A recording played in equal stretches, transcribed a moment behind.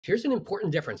Here's an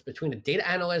important difference between a data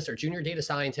analyst or junior data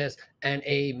scientist and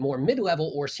a more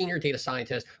mid-level or senior data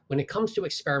scientist when it comes to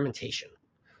experimentation.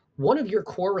 One of your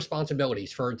core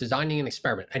responsibilities for designing an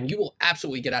experiment, and you will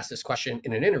absolutely get asked this question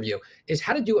in an interview, is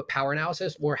how to do a power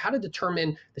analysis or how to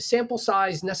determine the sample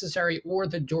size necessary or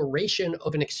the duration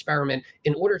of an experiment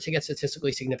in order to get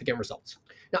statistically significant results.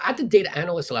 Now, at the data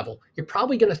analyst level, you're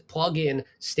probably going to plug in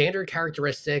standard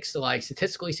characteristics like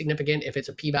statistically significant if it's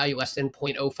a p-value less than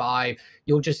 0.05.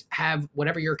 You'll just have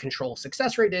whatever your control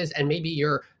success rate is and maybe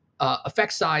your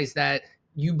effect size that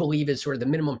you believe is sort of the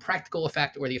minimum practical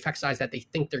effect or the effect size that they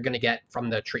think they're going to get from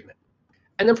the treatment.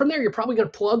 And then from there, you're probably going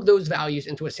to plug those values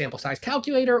into a sample size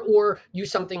calculator or use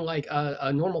something like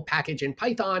a normal package in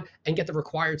Python and get the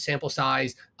required sample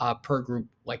size per group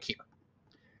like here.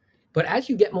 But as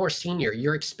you get more senior,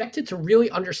 you're expected to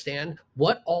really understand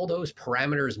what all those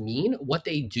parameters mean, what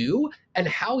they do, and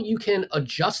how you can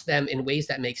adjust them in ways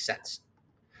that make sense.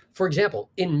 For example,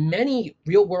 in many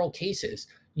real world cases,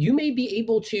 you may be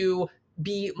able to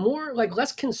be more like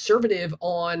less conservative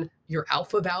on your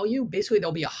alpha value. Basically,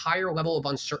 there'll be a higher level of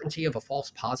uncertainty of a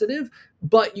false positive,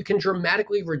 but you can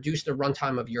dramatically reduce the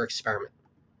runtime of your experiment.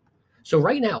 So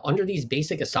right now, under these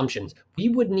basic assumptions, we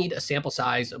would need a sample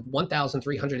size of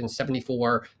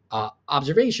 1,374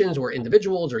 observations or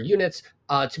individuals or units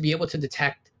to be able to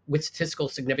detect with statistical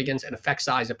significance an effect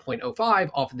size of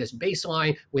 0.05 off of this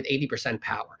baseline with 80%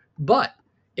 power. But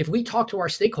if we talk to our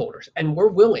stakeholders and we're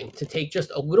willing to take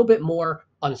just a little bit more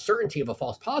uncertainty of a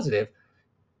false positive,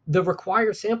 the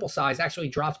required sample size actually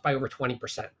drops by over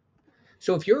 20%.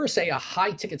 So if you're, say, a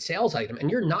high ticket sales item and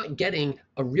you're not getting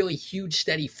a really huge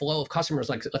steady flow of customers,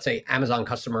 like let's say Amazon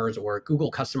customers or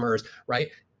Google customers, right?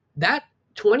 That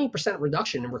 20%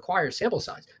 reduction in required sample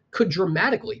size could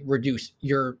dramatically reduce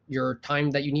your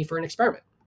time that you need for an experiment.